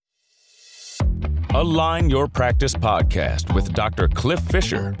Align Your Practice podcast with Dr. Cliff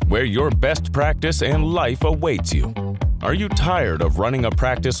Fisher, where your best practice and life awaits you. Are you tired of running a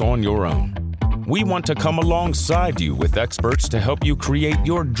practice on your own? We want to come alongside you with experts to help you create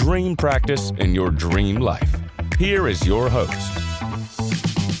your dream practice and your dream life. Here is your host.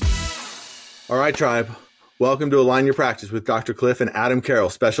 All right, tribe. Welcome to Align Your Practice with Dr. Cliff and Adam Carroll,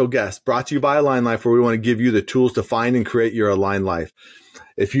 special guest, brought to you by Align Life, where we want to give you the tools to find and create your aligned life.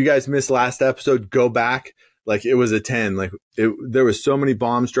 If you guys missed last episode, go back. Like, it was a 10. There was so many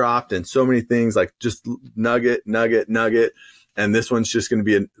bombs dropped and so many things, like just nugget. And this one's just going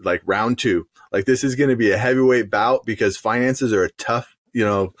to be like round 2. Like, this is going to be a heavyweight bout because finances are a tough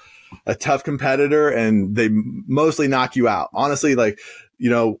competitor, and they mostly knock you out. Honestly, like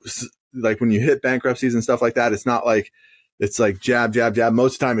when you hit bankruptcies and stuff like that, it's not like, it's like jab.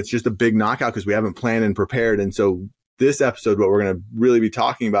 Most of the time it's just a big knockout because we haven't planned and prepared. And so this episode, what we're going to really be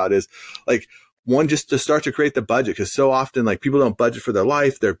talking about is, like, one, just to start to create the budget. Because so often, like, people don't budget for their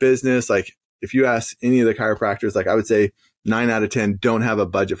life, their business. Like, if you ask any of the chiropractors, like, I would say 9 out of 10 don't have a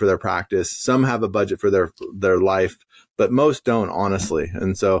budget for their practice. Some have a budget for their life, but most don't, honestly.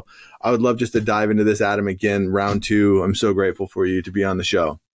 And so I would love just to dive into this, Adam, again, round 2. I'm so grateful for you to be on the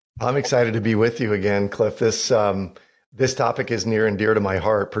show. I'm excited to be with you again, Cliff. This topic is near and dear to my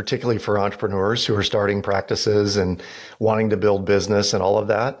heart, particularly for entrepreneurs who are starting practices and wanting to build business and all of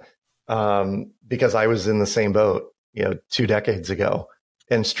that. Because I was in the same boat, 2 decades ago,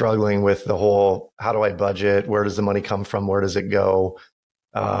 and struggling with the whole, how do I budget? Where does the money come from? Where does it go?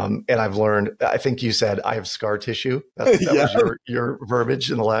 And I've learned, I think you said, I have scar tissue. That was your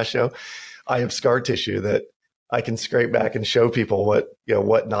verbiage in the last show. I have scar tissue that I can scrape back and show people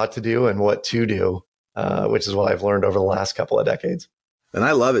what not to do and what to do. Which is what I've learned over the last couple of decades. And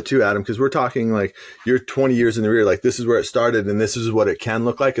I love it too, Adam, because we're talking like you're 20 years in the rear. Like, this is where it started and this is what it can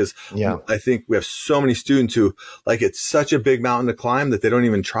look like. Because I think we have so many students who, like, it's such a big mountain to climb that they don't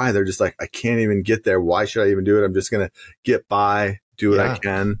even try. They're just like, I can't even get there. Why should I even do it? I'm just going to get by, do what I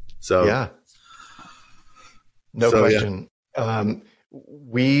can. So, no question. Yeah.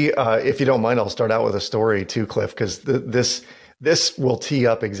 If you don't mind, I'll start out with a story too, Cliff, because this will tee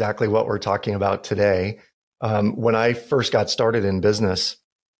up exactly what we're talking about today. When I first got started in business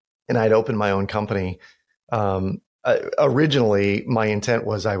and I'd opened my own company, originally my intent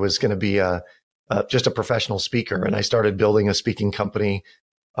was I was going to be just a professional speaker. And I started building a speaking company.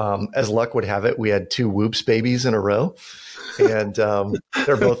 As luck would have it, we had 2 Whoops babies in a row. And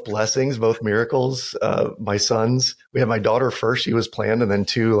they're both blessings, both miracles. My sons, we had my daughter first. She was planned. And then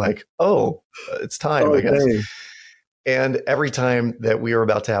 2, like, it's time, I guess. Dang. And every time that we were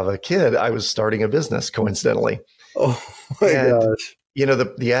about to have a kid, I was starting a business, coincidentally. Oh my gosh.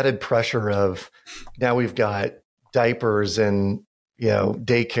 The added pressure of now we've got diapers and,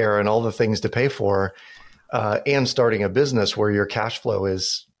 daycare and all the things to pay for, and starting a business where your cash flow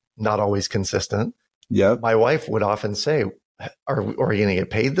is not always consistent. Yeah. My wife would often say, are you going to get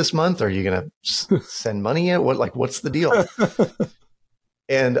paid this month? Are you going to send money in? What's the deal?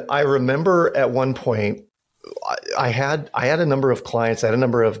 And I remember at one point, I had a number of clients, I had a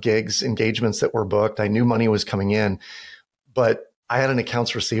number of gigs, engagements that were booked. I knew money was coming in, but I had an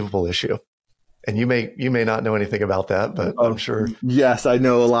accounts receivable issue. And you may not know anything about that, but I'm sure. Yes, I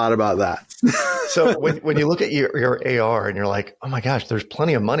know a lot about that. So when you look at your AR and you're like, oh my gosh, there's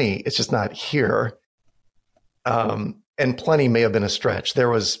plenty of money. It's just not here. And plenty may have been a stretch. There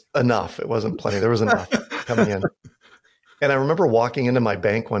was enough. It wasn't plenty. There was enough coming in. And I remember walking into my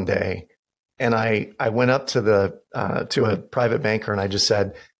bank one day, and I went up to a private banker and I just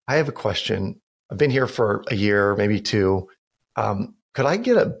said, I have a question. I've been here for a year, maybe 2. Could I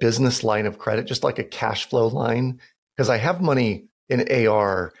get a business line of credit, just like a cash flow line? Because I have money in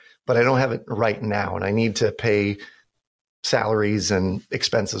AR, but I don't have it right now. And I need to pay salaries and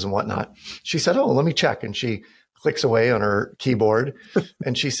expenses and whatnot. She said, let me check. And she clicks away on her keyboard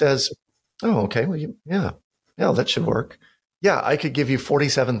and she says, okay, well, yeah, that should work. Yeah, I could give you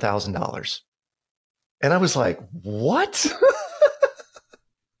 $47,000. And I was like, what?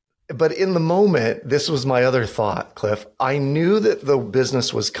 But in the moment, this was my other thought, Cliff. I knew that the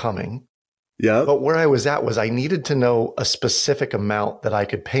business was coming. Yeah. But where I was at was I needed to know a specific amount that I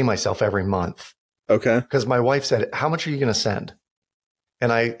could pay myself every month. Okay. Because my wife said, how much are you going to send?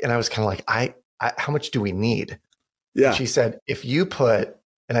 And I was kind of like, how much do we need? Yeah. And she said, if you put,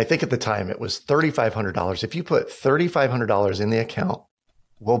 and I think at the time it was $3,500. If you put $3,500 in the account,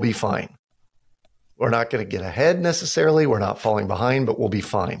 we'll be fine. We're not going to get ahead necessarily. We're not falling behind, but we'll be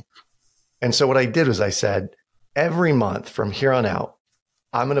fine. And so what I did was I said, every month from here on out,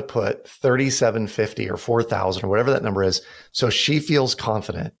 I'm going to put $3,750 or $4,000 or whatever that number is. So she feels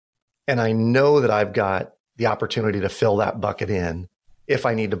confident And I know that I've got the opportunity to fill that bucket in if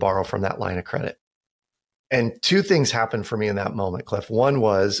I need to borrow from that line of credit. And two things happened for me in that moment, Cliff. One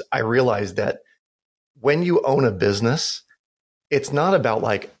was I realized that when you own a business, it's not about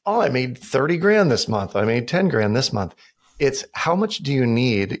like, oh, I made 30 grand this month. I made 10 grand this month. It's how much do you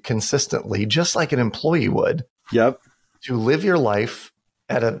need consistently, just like an employee would, Yep. to live your life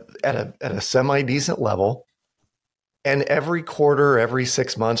at a semi-decent level. And every quarter, every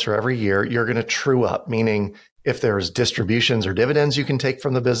 6 months, or every year, you're going to true up, meaning if there's distributions or dividends you can take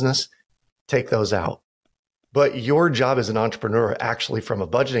from the business, take those out. But your job as an entrepreneur, actually from a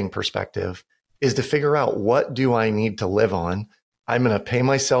budgeting perspective, is to figure out, what do I need to live on? I'm going to pay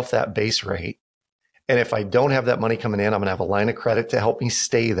myself that base rate. And if I don't have that money coming in, I'm going to have a line of credit to help me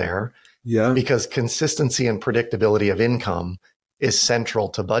stay there. Yeah. Because consistency and predictability of income is central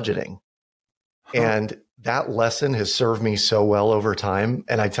to budgeting. And that lesson has served me so well over time.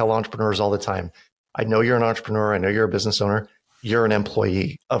 And I tell entrepreneurs all the time, I know you're an entrepreneur. I know you're a business owner. You're an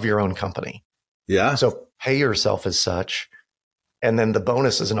employee of your own company. Yeah. So pay yourself as such. And then the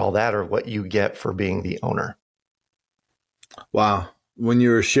bonuses and all that are what you get for being the owner. Wow. When you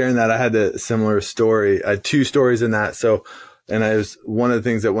were sharing that, I had a similar story. I had two stories in that. So, and I was, one of the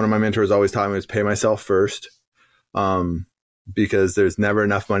things that one of my mentors always taught me was pay myself first. Because there's never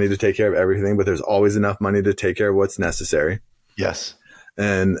enough money to take care of everything, but there's always enough money to take care of what's necessary. Yes.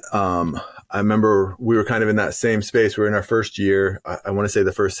 And I remember we were kind of in that same space. We were in our first year. I want to say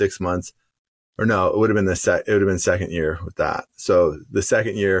the first 6 months, or no, it would have been second year with that. So the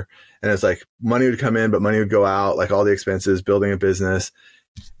second year, and it's like money would come in, but money would go out, like all the expenses, building a business.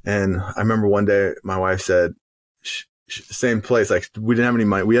 And I remember one day my wife said, same place, like we didn't have any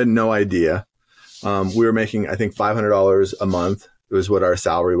money. We had no idea. We were making, I think, $500 a month. It was what our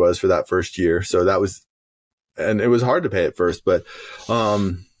salary was for that first year. So that was, and it was hard to pay at first, but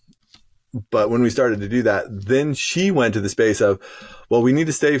when we started to do that, then she went to the space of, well, we need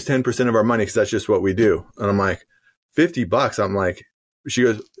to save 10% of our money because that's just what we do. And I'm like, $50. I'm like, she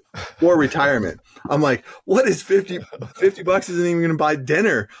goes, for retirement. I'm like, what is 50 bucks isn't even going to buy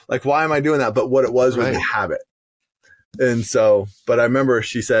dinner. Like, why am I doing that? But what it was a habit. And so, but I remember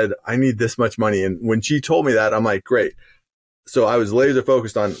she said, I need this much money. And when she told me that, I'm like, great. So I was laser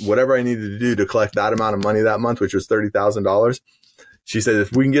focused on whatever I needed to do to collect that amount of money that month, which was $30,000. She said,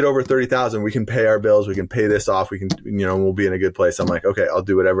 if we can get over 30,000, we can pay our bills. We can pay this off. We can, we'll be in a good place. I'm like, okay, I'll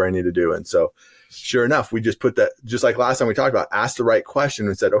do whatever I need to do. And so sure enough, we just put that, just like last time we talked about, asked the right question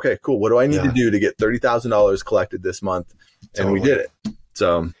and said, okay, cool. What do I need to do to get $30,000 collected this month? And we did it.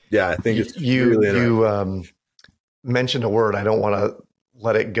 So yeah, I think it's you mentioned a word. I don't want to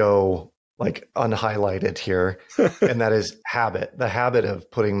let it go like unhighlighted here. And that is habit. The habit of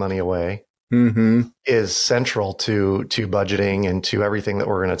putting money away is central to budgeting and to everything that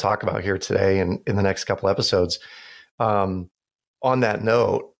we're going to talk about here today and in the next couple episodes. On that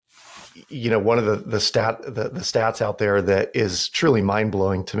note, one of the stats out there that is truly mind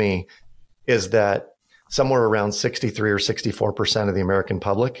blowing to me is that somewhere around 63 or 64% of the American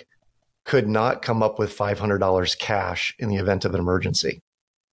public could not come up with $500 cash in the event of an emergency.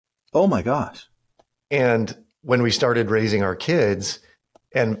 Oh my gosh. And when we started raising our kids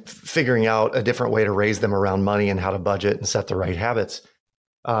and figuring out a different way to raise them around money and how to budget and set the right habits,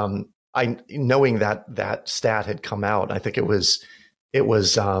 knowing that stat had come out, I think it was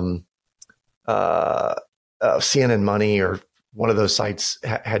CNN Money or one of those sites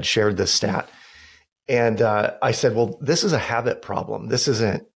had shared this stat. And I said, well, this is a habit problem. This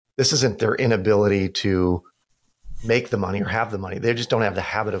isn't their inability to make the money or have the money. They just don't have the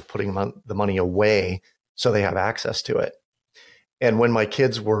habit of putting the money away so they have access to it. And when my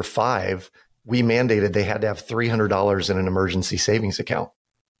kids were 5, we mandated they had to have $300 in an emergency savings account.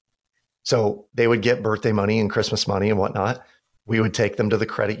 So they would get birthday money and Christmas money and whatnot. We would take them to the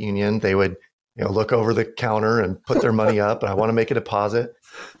credit union. They would, look over the counter and put their money up, and I want to make a deposit.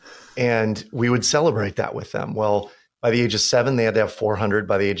 And we would celebrate that with them. Well, by the age of 7, they had to have 400.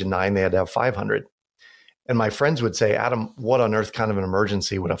 By the age of 9, they had to have 500. And my friends would say, Adam, what on earth kind of an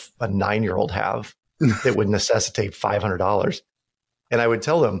emergency would a 9-year-old have that would necessitate $500? And I would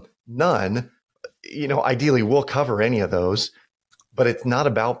tell them, none. Ideally, we'll cover any of those, but it's not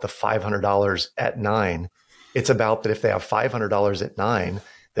about the $500 at 9. It's about that if they have $500 at 9,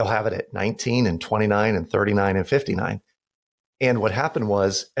 they'll have it at 19 and 29 and 39 and 59. And what happened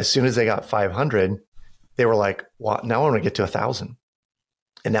was, as soon as they got 500, they were like, well, now I want to get to 1,000.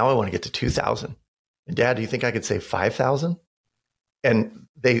 And now I want to get to 2,000. And Dad, do you think I could save 5,000? And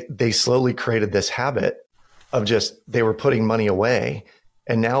they slowly created this habit of just, they were putting money away.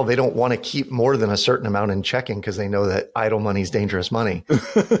 And now they don't want to keep more than a certain amount in checking because they know that idle money is dangerous money.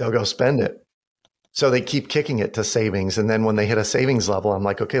 They'll go spend it. So they keep kicking it to savings. And then when they hit a savings level, I'm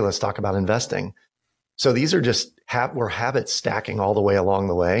like, okay, let's talk about investing. So these are just, we're habit stacking all the way along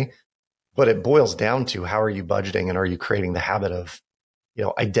the way. But it boils down to how are you budgeting and are you creating the habit of,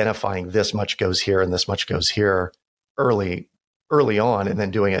 identifying this much goes here and this much goes here early on, and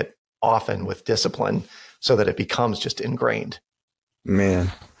then doing it often with discipline so that it becomes just ingrained.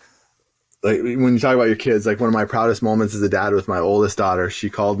 Man, like when you talk about your kids, like one of my proudest moments as a dad with my oldest daughter, she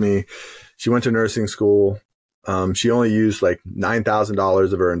called me, she went to nursing school. She only used like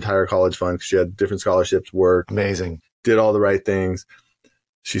 $9,000 of her entire college fund because she had different scholarships, work. Amazing. Did all the right things.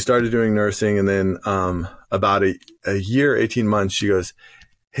 She started doing nursing. And then about a year, 18 months, she goes,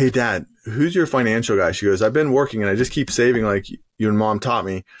 "Hey, Dad, who's your financial guy?" She goes, "I've been working and I just keep saving like you and Mom taught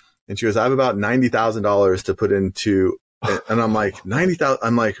me." And she goes, "I have about $90,000 to put into," and I'm like, 90,000.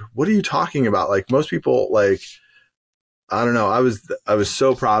 I'm like, what are you talking about? Like most people, like, I don't know. I was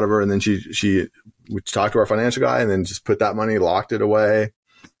so proud of her. And then we talked to our financial guy and then just put that money, locked it away.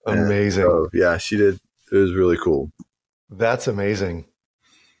 Amazing. So, yeah, she did. It was really cool. That's amazing.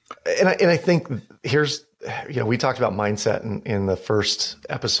 And I think here's, we talked about mindset in the first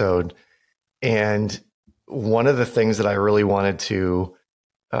episode. And one of the things that I really wanted to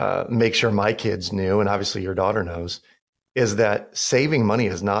make sure my kids knew, and obviously your daughter knows, is that saving money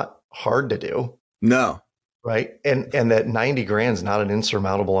is not hard to do. No. Right. And that 90 grand is not an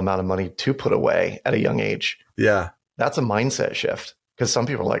insurmountable amount of money to put away at a young age. Yeah. That's a mindset shift because some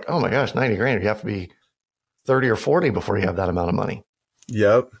people are like, oh my gosh, 90 grand, you have to be 30 or 40 before you have that amount of money.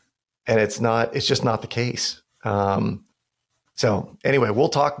 Yep. And it's just not the case. So anyway, we'll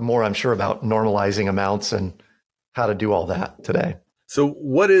talk more, I'm sure, about normalizing amounts and how to do all that today. So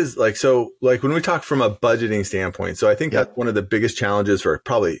what is like when we talk from a budgeting standpoint, so I think that's one of the biggest challenges for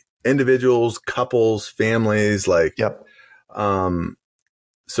probably individuals, couples, families, like,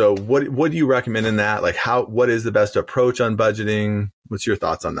 so what do you recommend in that? Like what is the best approach on budgeting? What's your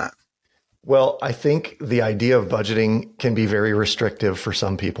thoughts on that? Well, I think the idea of budgeting can be very restrictive for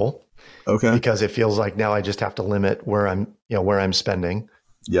some people. Okay. Because it feels like now I just have to limit where I'm spending.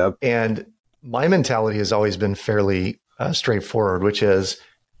 Yep. And my mentality has always been fairly straightforward, which is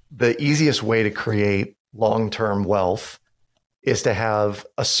the easiest way to create long-term wealth is to have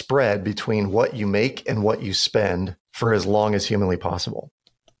a spread between what you make and what you spend for as long as humanly possible.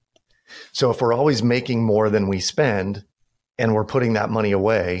 So if we're always making more than we spend and we're putting that money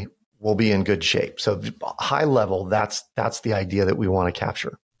away, we'll be in good shape. So high level, that's the idea that we want to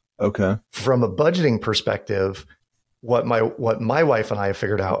capture. Okay. From a budgeting perspective, what my wife and I have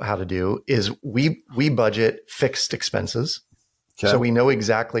figured out how to do is we budget fixed expenses. Okay. So we know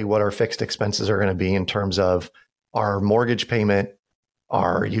exactly what our fixed expenses are going to be in terms of our mortgage payment,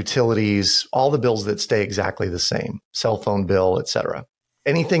 our utilities, all the bills that stay exactly the same, cell phone bill, et cetera.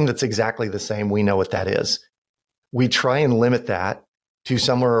 Anything that's exactly the same, we know what that is. We try and limit that to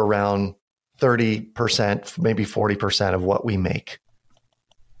somewhere around 30%, maybe 40% of what we make.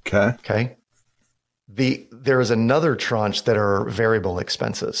 Okay. There is another tranche that are variable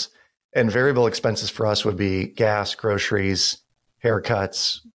expenses, and variable expenses for us would be gas, groceries,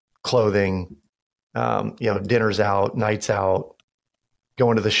 haircuts, clothing, dinners out, nights out,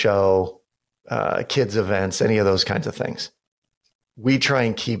 going to the show, kids events, any of those kinds of things. We try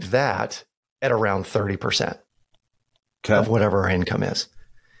and keep that at around 30% of whatever our income is.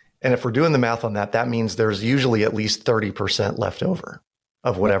 And if we're doing the math on that, that means there's usually at least 30% left over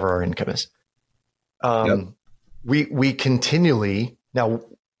of whatever our income is. We continually, now,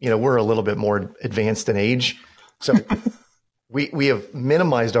 we're a little bit more advanced in age. So we have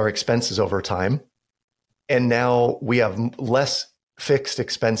minimized our expenses over time. And now we have less fixed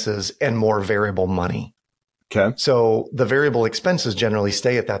expenses and more variable money. Okay. So the variable expenses generally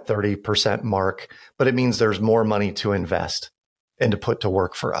stay at that 30% mark, but it means there's more money to invest and to put to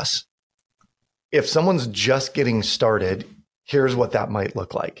work for us. If someone's just getting started, here's what that might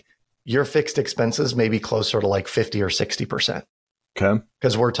look like. Your fixed expenses may be closer to like 50 or 60%. Okay.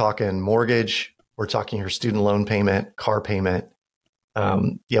 Because we're talking mortgage, we're talking your student loan payment, car payment,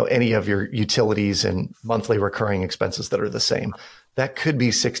 any of your utilities and monthly recurring expenses that are the same. That could be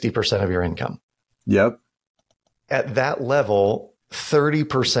 60% of your income. Yep. At that level,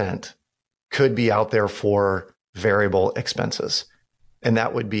 30% could be out there for variable expenses. And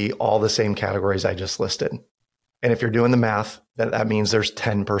that would be all the same categories I just listed. And if you're doing the math, that means there's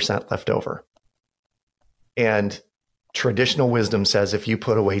 10% left over. And traditional wisdom says if you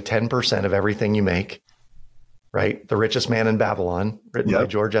put away 10% of everything you make, right? The Richest Man in Babylon, written by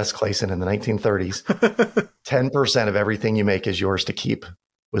George S. Clason in the 1930s, 10% of everything you make is yours to keep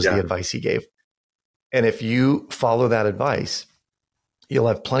was the advice he gave. And if you follow that advice, you'll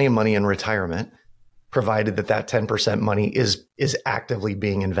have plenty of money in retirement, provided that 10% money is actively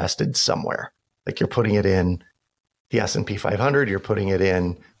being invested somewhere. Like you're putting it in the S&P 500, you're putting it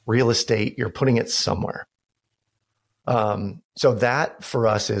in real estate, you're putting it somewhere. So that for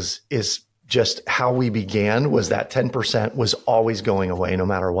us is just how we began, was that 10% was always going away no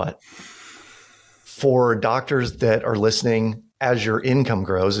matter what. For doctors that are listening, as your income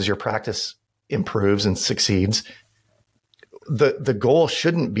grows, as your practice improves and succeeds, the goal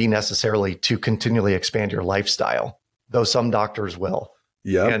shouldn't be necessarily to continually expand your lifestyle, though some doctors will.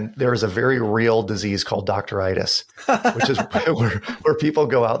 Yeah. And there's a very real disease called doctoritis, which is where people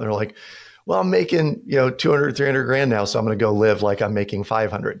go out and they're like, well, I'm making, 200, 300 grand now, so I'm going to go live like I'm making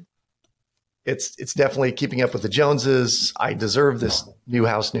 500. It's definitely keeping up with the Joneses. I deserve this new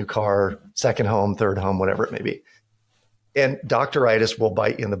house, new car, second home, third home, whatever it may be. And doctoritis will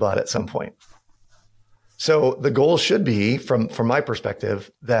bite you in the butt at some point. So the goal should be, from my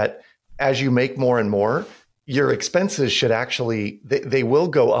perspective, that as you make more and more, your expenses should actually, they will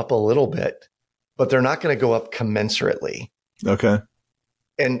go up a little bit, but they're not going to go up commensurately. Okay.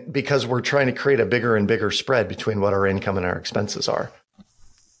 And because we're trying to create a bigger and bigger spread between what our income and our expenses are.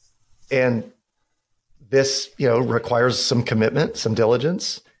 And this, requires some commitment, some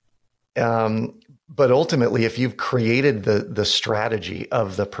diligence. But ultimately, if you've created the strategy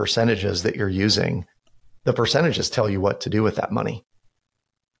of the percentages that you're using, the percentages tell you what to do with that money,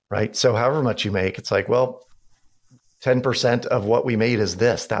 right? So however much you make, it's like, well, 10% of what we made is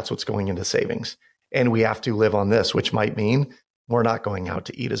this. That's what's going into savings. And we have to live on this, which might mean we're not going out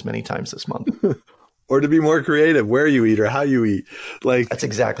to eat as many times this month. Or to be more creative, where you eat or how you eat. Like, that's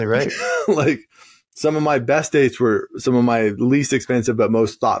exactly right. Like, some of my best dates were some of my least expensive, but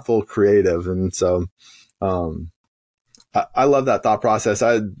most thoughtful, creative. And so, I love that thought process.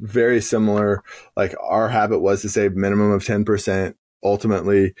 I had very similar, like our habit was to save minimum of 10%.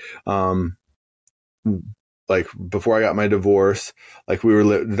 Ultimately, like before I got my divorce, like we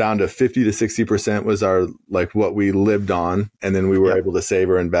were down to 50 to 60% was our, like what we lived on. And then we were able to save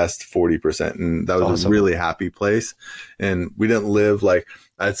or invest 40%. And that was awesome. A really happy place. And we didn't live like,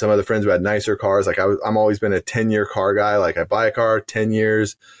 I had some other friends who had nicer cars. Like I'm always been a 10-year car guy. Like I buy a car, 10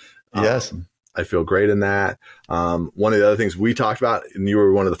 years. Yes. I feel great in that. One of the other things we talked about, and you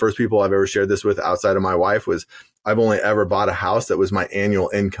were one of the first people I've ever shared this with outside of my wife, was I've only ever bought a house that was my annual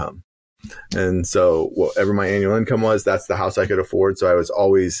income. And so whatever my annual income was, that's the house I could afford. So I was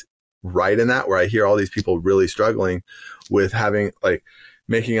always right in that, where I hear all these people really struggling with having, like,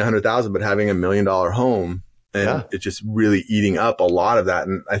 making 100,000, but having $1 million home. And it's just really eating up a lot of that.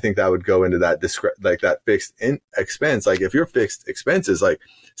 And I think that would go into that, like that fixed expense. Like if your fixed expense is like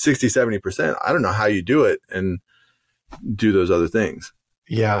 60, 70%, I don't know how you do it and do those other things.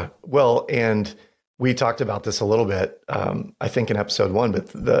 Yeah. Well, and we talked about this a little bit, I think in episode 1, but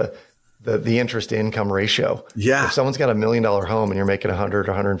the interest to income ratio. Yeah. If someone's got $1 million home and you're making 100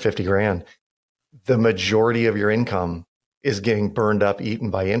 or 150 grand, the majority of your income is getting burned up, eaten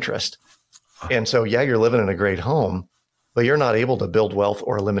by interest. And so, you're living in a great home, but you're not able to build wealth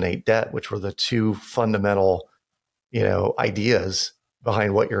or eliminate debt, which were the two fundamental, ideas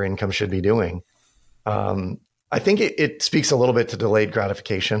behind what your income should be doing. I think it speaks a little bit to delayed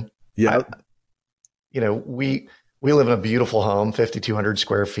gratification. Yeah. We live in a beautiful home, 5,200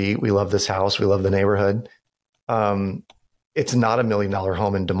 square feet. We love this house. We love the neighborhood. It's not $1 million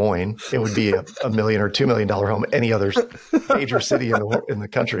home in Des Moines. It would be a $1 million or $2 million home in any other major city in the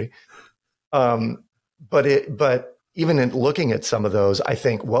country. But even in looking at some of those, I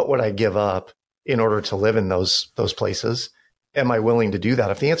think, what would I give up in order to live in those places? Am I willing to do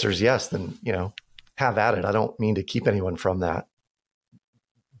that? If the answer is yes, then, have at it. I don't mean to keep anyone from that,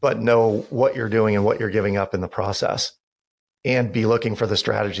 but know what you're doing and what you're giving up in the process, and be looking for the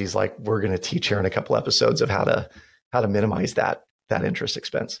strategies like we're going to teach here in a couple episodes of how to minimize that interest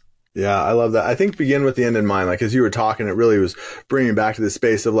expense. Yeah, I love that. I think begin with the end in mind. Like as you were talking, it really was bringing back to this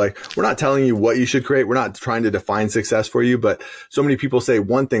space of like, we're not telling you what you should create. We're not trying to define success for you, but so many people say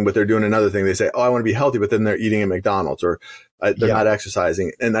one thing, but they're doing another thing. They say, oh, I want to be healthy, but then they're eating at McDonald's, or they're not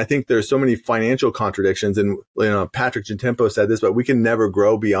exercising. And I think there's so many financial contradictions. And, Patrick Gentempo said this, but we can never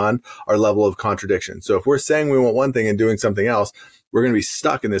grow beyond our level of contradiction. So if we're saying we want one thing and doing something else, we're going to be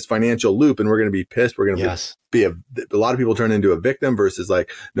stuck in this financial loop, and we're going to be pissed. We're going to be a lot of people turn into a victim versus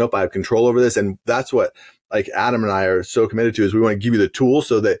like, nope, I have control over this. And that's what like Adam and I are so committed to, is we want to give you the tools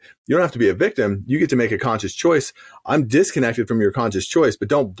so that you don't have to be a victim. You get to make a conscious choice. I'm disconnected from your conscious choice, but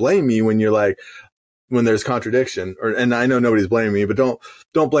don't blame me when you're like, when there's contradiction, and I know nobody's blaming me, but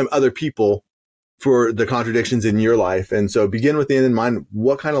don't blame other people for the contradictions in your life. And so begin with the end in mind.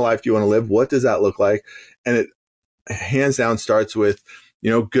 What kind of life do you want to live? What does that look like? And it hands down starts with,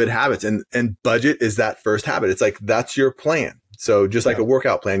 good habits, and budget is that first habit. It's like, that's your plan. So just like a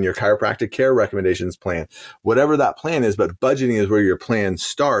workout plan, your chiropractic care recommendations plan, whatever that plan is, but budgeting is where your plan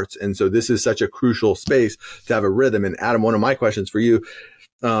starts. And so this is such a crucial space to have a rhythm. And Adam, one of my questions for you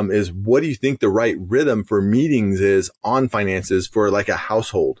is, what do you think the right rhythm for meetings is on finances for like a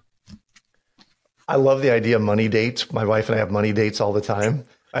household? I love the idea of money dates. My wife and I have money dates all the time.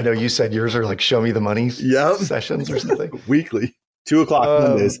 I know you said yours are like show me the money sessions or something. Weekly. 2:00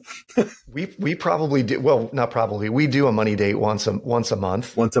 Mondays. we probably do. Well, not probably. We do a money date once a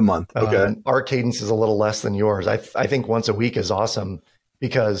month. Once a month. Okay. Our cadence is a little less than yours. I think once a week is awesome,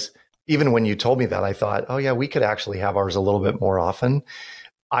 because even when you told me that, I thought, oh yeah, we could actually have ours a little bit more often.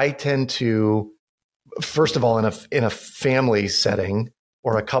 I tend to, first of all, in a family setting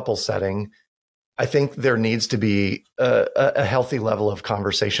or a couple setting, I think there needs to be a healthy level of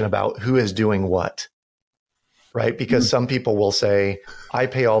conversation about who is doing what. Right? Because some people will say, I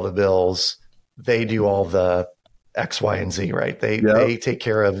pay all the bills, they do all the X, Y, and Z, right? They take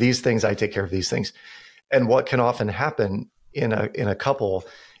care of these things, I take care of these things. And what can often happen in a couple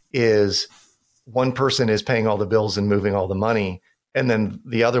is one person is paying all the bills and moving all the money, and then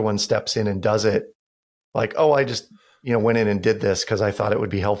the other one steps in and does it like, oh, I just went in and did this because I thought it would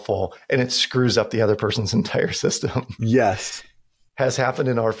be helpful, and it screws up the other person's entire system. Yes. Has happened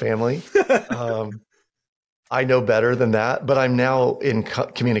in our family. I know better than that, but I'm now in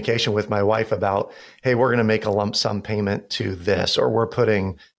communication with my wife about, hey, we're going to make a lump sum payment to this, or I'm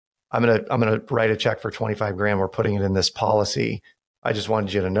going to write a check for $25,000. We're putting it in this policy. I just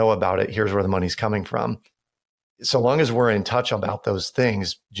wanted you to know about it. Here's where the money's coming from. So long as we're in touch about those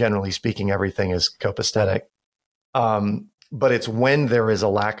things, generally speaking, everything is copacetic. But it's when there is a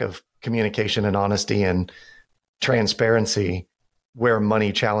lack of communication and honesty and transparency where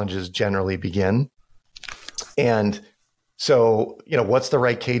money challenges generally begin. And so, what's the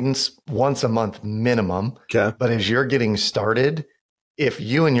right cadence? Once a month minimum. Okay. But as you're getting started, if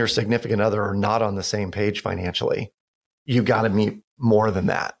you and your significant other are not on the same page financially, you got to meet more than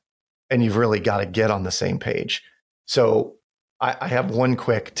that. And you've really got to get on the same page. So I have one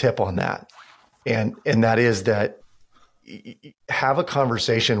quick tip on that. And that is that have a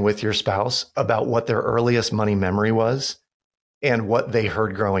conversation with your spouse about what their earliest money memory was and what they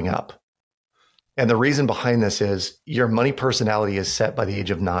heard growing up. And the reason behind this is your money personality is set by the age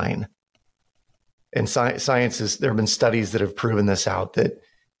of 9. And there have been studies that have proven this out, that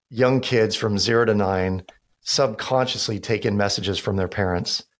young kids from 0 to 9 subconsciously take in messages from their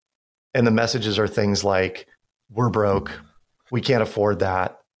parents. And the messages are things like, we're broke, we can't afford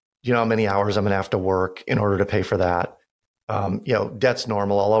that. You know how many hours I'm going to have to work in order to pay for that? Debt's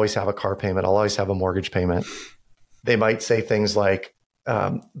normal. I'll always have a car payment. I'll always have a mortgage payment. They might say things like,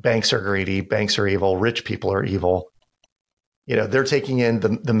 banks are greedy, banks are evil, rich people are evil. They're taking in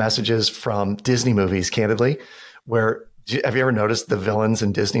the messages from Disney movies, candidly, where have you ever noticed the villains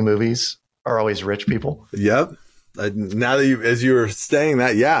in Disney movies are always rich people? Yep. Now that as you were saying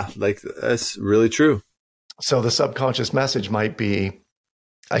that, yeah, like that's really true. So the subconscious message might be,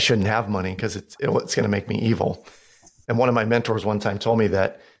 I shouldn't have money because it's going to make me evil. And one of my mentors one time told me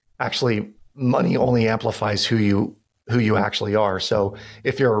that actually money only amplifies who you actually are. So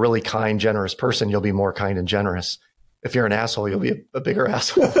if you're a really kind, generous person, you'll be more kind and generous. If you're an asshole, you'll be a bigger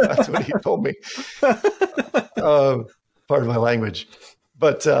asshole. That's what he told me. Pardon my language.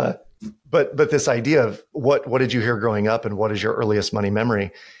 But this idea of what did you hear growing up and what is your earliest money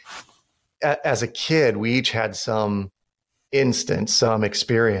memory? As a kid, we each had some instance, some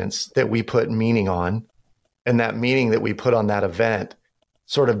experience that we put meaning on. And that meaning that we put on that event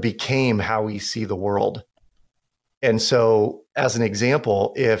sort of became how we see the world. And so as an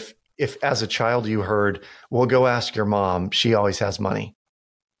example, if as a child you heard, well, go ask your mom, she always has money.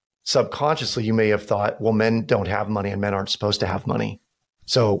 Subconsciously, you may have thought, well, men don't have money and men aren't supposed to have money.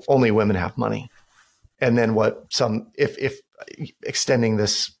 So only women have money. And then if extending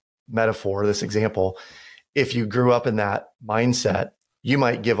this metaphor, this example, if you grew up in that mindset, you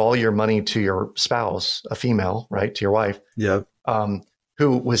might give all your money to your spouse, a female, right, to your wife,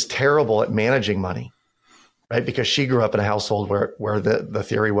 who was terrible at managing money. Right? Because she grew up in a household where the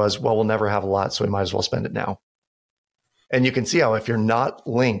theory was, well, we'll never have a lot, so we might as well spend it now. And you can see how if you're not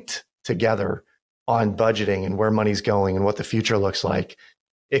linked together on budgeting and where money's going and what the future looks like,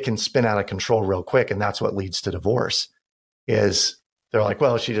 it can spin out of control real quick. And that's what leads to divorce. Is they're like,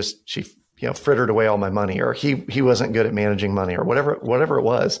 well, she frittered away all my money, or he wasn't good at managing money, or whatever it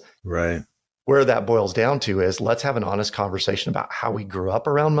was. Right. Where that boils down to is, let's have an honest conversation about how we grew up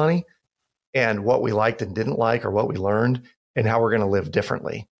around money. and what we liked and didn't like, or what we learned, and how we're going to live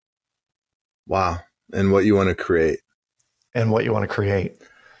differently. Wow. And what you want to create.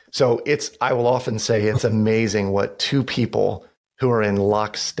 So I will often say it's amazing what two people who are in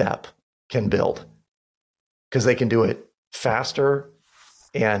lockstep can build, because they can do it faster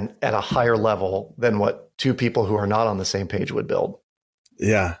and at a higher level than what two people who are not on the same page would build.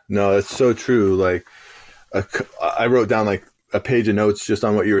 Yeah, no, it's so true. Like I wrote down like a page of notes just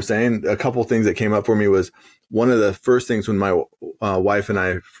on what you were saying. A couple of things that came up for me was one of the first things when my wife and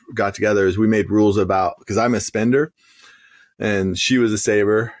I got together is we made rules about, because I'm a spender and she was a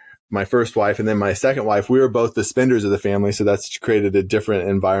saver, my first wife. And then my second wife, we were both the spenders of the family. So that's created a different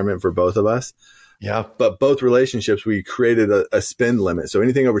environment for both of us. Yeah. But both relationships, we created a spend limit. So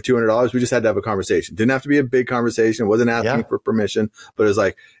anything over $200, we just had to have a conversation. Didn't have to be a big conversation. Wasn't asking for permission, but it was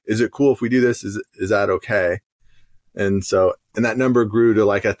like, is it cool if we do this? Is that okay? And that number grew to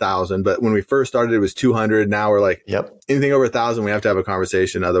like 1,000. But when we first started, it was 200. Now we're like, anything over 1,000, we have to have a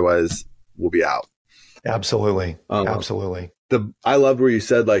conversation. Otherwise we'll be out. Absolutely. Absolutely. I loved where you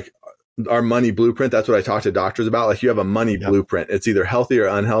said like our money blueprint. That's what I talk to doctors about. Like you have a money blueprint. It's either healthy or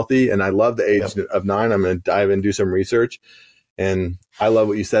unhealthy. And I love the age of 9. I'm going to dive in and do some research. And I love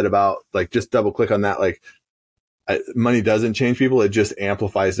what you said about like, just double click on that. Like money doesn't change people. It just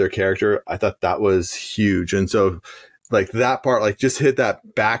amplifies their character. I thought that was huge. And so like that part, like just hit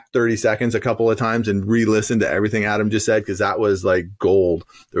that back 30 seconds a couple of times and re-listen to everything Adam just said, because that was like gold.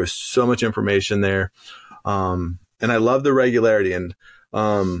 There was so much information there. And I love the regularity, and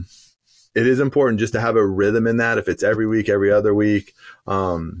it is important just to have a rhythm in that. If it's every week, every other week.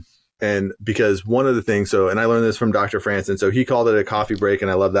 And because one of the things, and I learned this from Dr. Franson, so he called it a coffee break,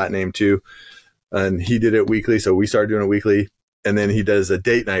 and I love that name too. And he did it weekly. So we started doing it weekly, and then he does a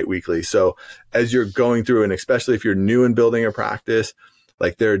date night weekly. So as you're going through, and especially if you're new in building a practice,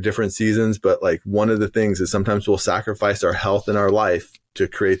 like there are different seasons, but like one of the things is sometimes we'll sacrifice our health and our life to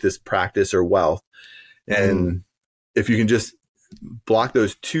create this practice or wealth. And if you can just block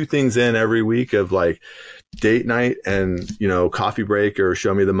those two things in every week of like date night and, coffee break or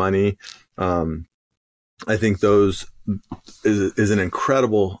show me the money. I think those is an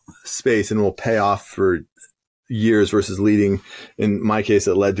incredible space and will pay off for years versus leading. In my case,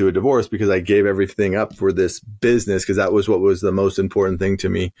 it led to a divorce because I gave everything up for this business, because that was what was the most important thing to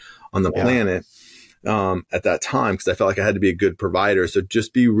me on the planet at that time, because I felt like I had to be a good provider. So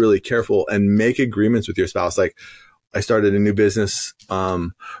just be really careful and make agreements with your spouse. Like I started a new business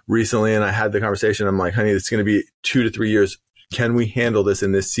recently, and I had the conversation. I'm like, honey, it's going to be 2 to 3 years. Can we handle this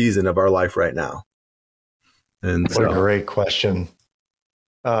in this season of our life right now? And what a great question.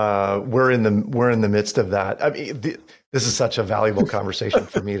 We're in the midst of that. I mean, this is such a valuable conversation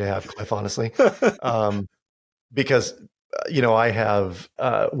for me to have, Cliff, honestly, because I have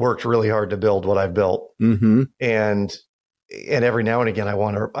worked really hard to build what I've built, and every now and again I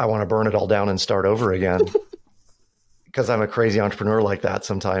want to burn it all down and start over again, because I'm a crazy entrepreneur like that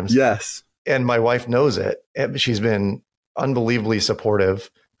sometimes. Yes, and my wife knows it. She's been unbelievably supportive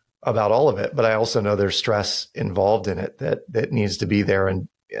about all of it, but I also know there's stress involved in it that needs to be there and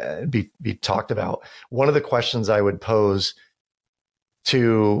be talked about. One of the questions I would pose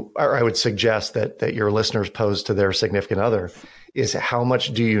or I would suggest that your listeners pose to their significant other is, how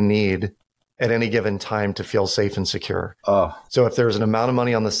much do you need at any given time to feel safe and secure? So if there's an amount of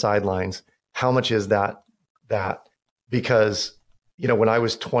money on the sidelines, how much is that? Because, when I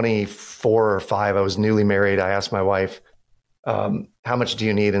was 24 or 5, I was newly married. I asked my wife, how much do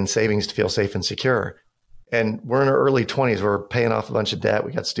you need in savings to feel safe and secure? And we're in our early 20s. We're paying off a bunch of debt.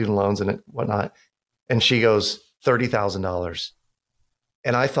 We got student loans and whatnot. And she goes, $30,000.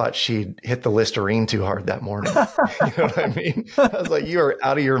 And I thought she'd hit the Listerine too hard that morning. You know what I mean? I was like, you are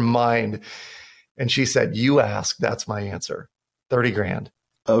out of your mind. And she said, you ask, that's my answer. 30 grand.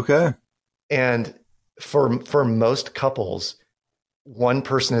 Okay. And for most couples, one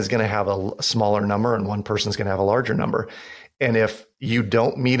person is going to have a smaller number and one person is going to have a larger number. And if you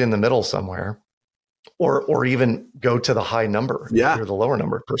don't meet in the middle somewhere, or even go to the high number, if you're the lower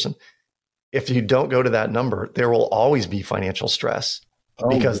number person, if you don't go to that number, there will always be financial stress,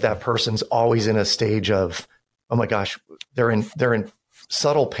 because that person's always in a stage of, oh my gosh, they're in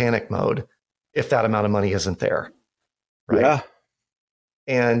subtle panic mode if that amount of money isn't there. Right. Yeah.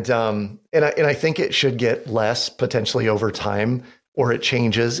 And I think it should get less potentially over time, or it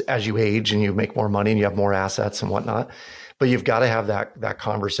changes as you age and you make more money and you have more assets and whatnot. But you've got to have that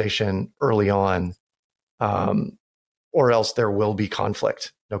conversation early on, or else there will be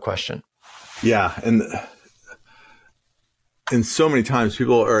conflict. No question. Yeah. And and so many times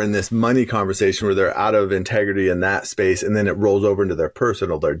people are in this money conversation where they're out of integrity in that space. And then it rolls over into their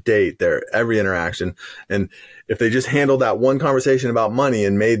personal, their date, their every interaction. And if they just handled that one conversation about money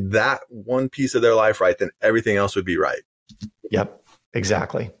and made that one piece of their life right, then everything else would be right. Yep,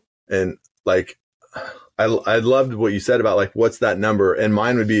 exactly. And like, I loved what you said about like, what's that number? And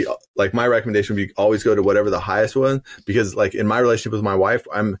mine would be like, my recommendation would be always go to whatever the highest one, because like in my relationship with my wife,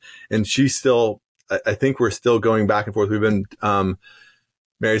 and she's still, I think we're still going back and forth. We've been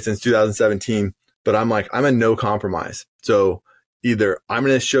married since 2017, but I'm a no compromise. So either I'm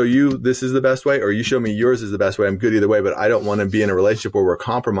going to show you this is the best way, or you show me yours is the best way. I'm good either way, but I don't want to be in a relationship where we're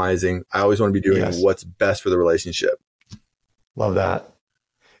compromising. I always want to be doing what's best for the relationship. Love that.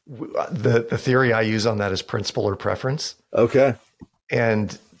 The theory I use on that is principle or preference. Okay.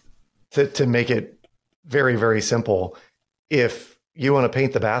 And to make it very, very simple, if you want to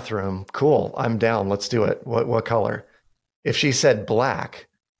paint the bathroom, cool, I'm down. Let's do it. What color? If she said black,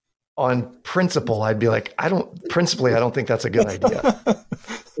 on principle, I'd be like, I don't think that's a good idea.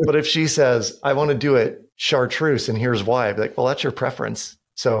 But if she says, I want to do it chartreuse and here's why, I'd be like, well, that's your preference.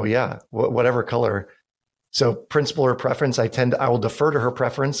 So yeah, whatever color. So principle or preference, I will defer to her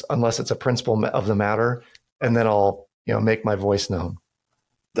preference unless it's a principle of the matter. And then I'll, make my voice known.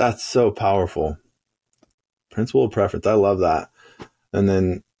 That's so powerful. Principle of preference. I love that. And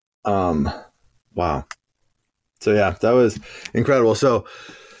then, wow. So yeah, that was incredible. So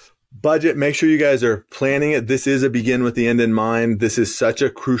budget, make sure you guys are planning it. This is a begin with the end in mind. This is such a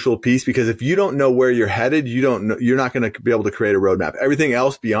crucial piece, because if you don't know where you're headed, you're not going to be able to create a roadmap. Everything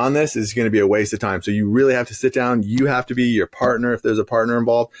else beyond this is going to be a waste of time. So you really have to sit down. You have to be your partner. If there's a partner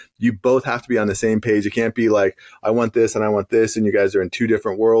involved, you both have to be on the same page. It can't be like, I want this and I want this, and you guys are in two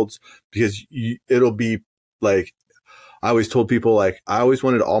different worlds, because it'll be like, I always told people, like, I always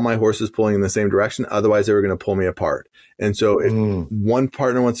wanted all my horses pulling in the same direction. Otherwise, they were going to pull me apart. And so if one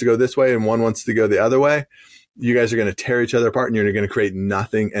partner wants to go this way and one wants to go the other way, you guys are going to tear each other apart, and you're going to create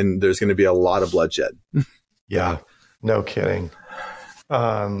nothing. And there's going to be a lot of bloodshed. Yeah, no kidding.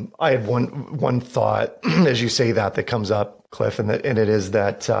 I had one thought as you say that comes up, Cliff, and it is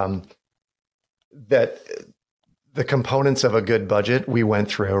that the components of a good budget we went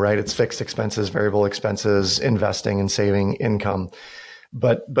through, right? It's fixed expenses, variable expenses, investing and saving income.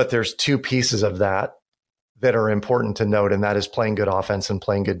 But there's two pieces of that are important to note, and that is playing good offense and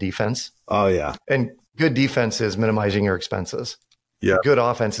playing good defense. Oh, yeah. And good defense is minimizing your expenses. Yeah. Good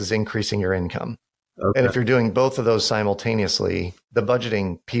offense is increasing your income. Okay. And if you're doing both of those simultaneously, the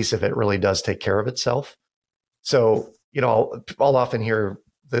budgeting piece of it really does take care of itself. So, I'll often hear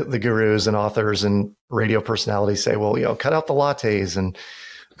the gurus and authors and radio personalities say, well, cut out the lattes and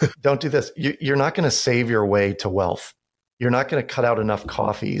don't do this. You're not going to save your way to wealth. You're not going to cut out enough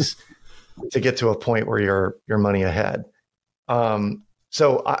coffees to get to a point where you're money ahead.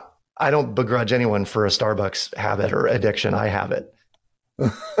 So I don't begrudge anyone for a Starbucks habit or addiction. I have it.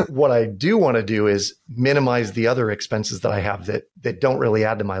 What I do want to do is minimize the other expenses that I have that don't really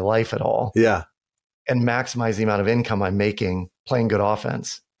add to my life at all. Yeah. And maximize the amount of income I'm making playing good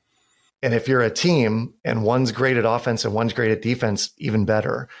offense. And if you're a team and one's great at offense and one's great at defense, even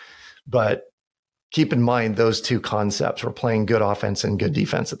better. But keep in mind those two concepts. We're playing good offense and good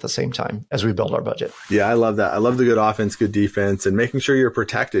defense at the same time as we build our budget. Yeah, I love that. I love the good offense, good defense, and making sure you're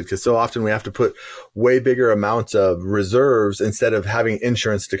protected, because so often we have to put way bigger amounts of reserves instead of having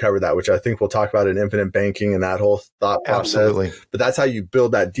insurance to cover that, which I think we'll talk about in infinite banking and that whole thought process. Absolutely. But that's how you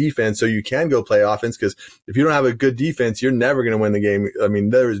build that defense so you can go play offense, because if you don't have a good defense, you're never going to win the game. I mean,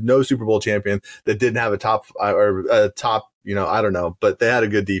 there is no Super Bowl champion that didn't have a top, I don't know, but they had a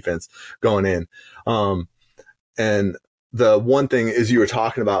good defense going in. And the one thing is, you were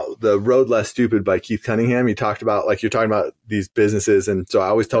talking about The Road Less Stupid by Keith Cunningham. You talked about, like, you're talking about these businesses. And so I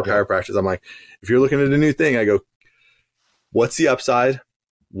always tell chiropractors, I'm like, if you're looking at a new thing, I go, what's the upside?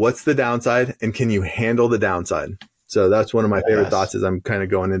 What's the downside? And can you handle the downside? So that's one of my favorite thoughts, is I'm kind of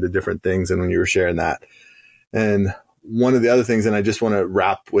going into different things. And when you were sharing that, and one of the other things, and I just want to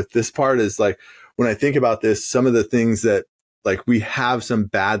wrap with this part, is like, when I think about this, some of the things that, like, we have some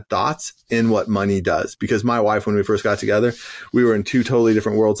bad thoughts in what money does, because my wife, when we first got together, we were in two totally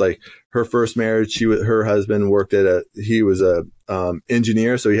different worlds. Like, her first marriage, her husband worked he was a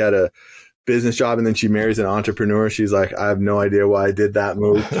engineer. So he had a business job, and then she marries an entrepreneur. She's like, I have no idea why I did that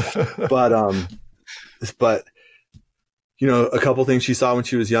move. But a couple things she saw when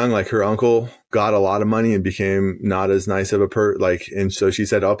she was young, like her uncle got a lot of money and became not as nice of a and so she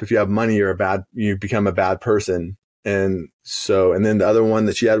said, if you have money, you become a bad person. And then the other one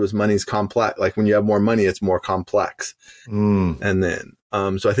that she had was money's complex. Like, when you have more money, it's more complex. And then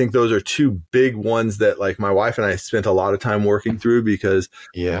So I think those are two big ones that like my wife and I spent a lot of time working through because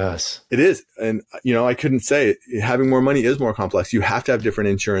yes, it is. And, I couldn't say it. Having more money is more complex. You have to have different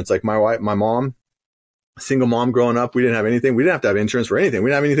insurance. Like my mom, single mom growing up, we didn't have anything. We didn't have to have insurance for anything. We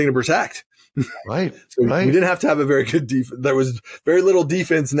didn't have anything to protect. Right. So right. we didn't have to have a very good defense. There was very little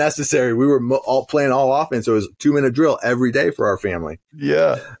defense necessary. We were all playing all offense. So it was a 2-minute drill every day for our family.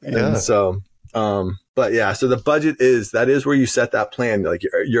 Yeah. And so, but yeah, so the budget that is where you set that plan, like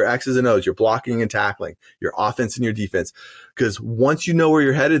your X's and O's, your blocking and tackling, your offense and your defense. Because once you know where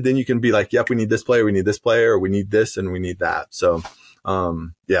you're headed, then you can be like, yep, we need this player, or we need this and we need that. So,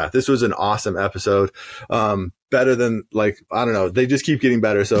 yeah, this was an awesome episode. Better than I don't know. They just keep getting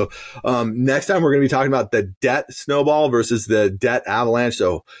better. So, next time we're going to be talking about the debt snowball versus the debt avalanche.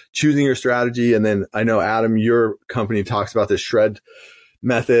 So choosing your strategy. And then I know, Adam, your company talks about the shred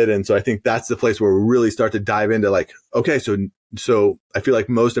method. And so I think that's the place where we really start to dive into okay, so I feel like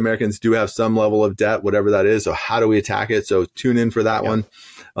most Americans do have some level of debt, whatever that is. So how do we attack it? So tune in for that one.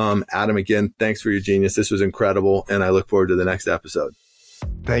 Adam, again, thanks for your genius. This was incredible. And I look forward to the next episode.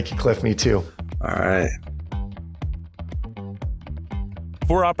 Thank you, Cliff. Me too. All right.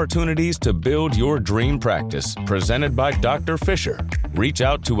 For opportunities to build your dream practice, presented by Dr. Fisher, reach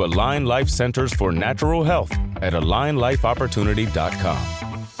out to Align Life Centers for Natural Health at AlignLifeOpportunity.com.